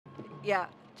Yeah,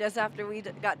 just after we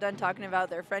got done talking about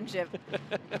their friendship,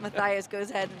 Matthias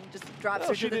goes ahead and just drops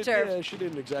her to the turf. Yeah, she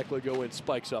didn't exactly go in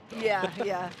spikes up, though. Yeah,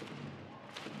 yeah.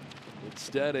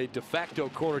 Instead, a de facto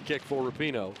corner kick for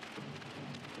Rapinoe.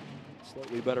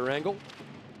 Slightly better angle.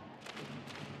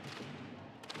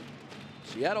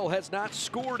 Seattle has not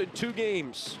scored in 2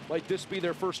 games. Might this be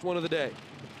their first one of the day?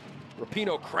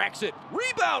 Rapinoe cracks it.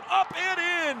 Rebound up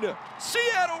and in.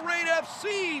 Seattle Reign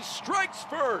FC strikes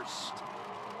first.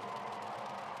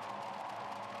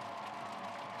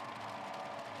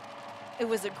 It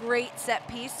was a great set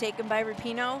piece taken by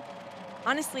Rapinoe.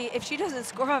 Honestly, if she doesn't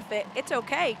score off it, it's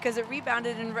okay because it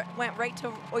rebounded and went right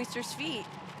to Oyster's feet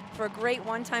for a great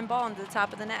one-time ball into the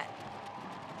top of the net.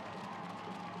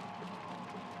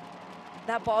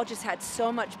 That ball just had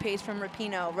so much pace from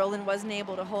Rapinoe. Roland wasn't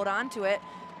able to hold on to it.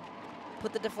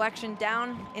 Put the deflection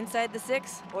down inside the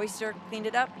 6. Oyster cleaned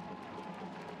it up.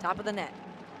 Top of the net.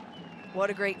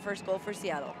 What a great first goal for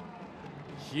Seattle.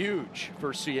 Huge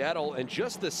for Seattle, and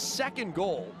just the 2nd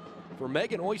goal for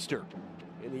Megan Oyster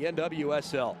in the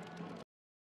NWSL.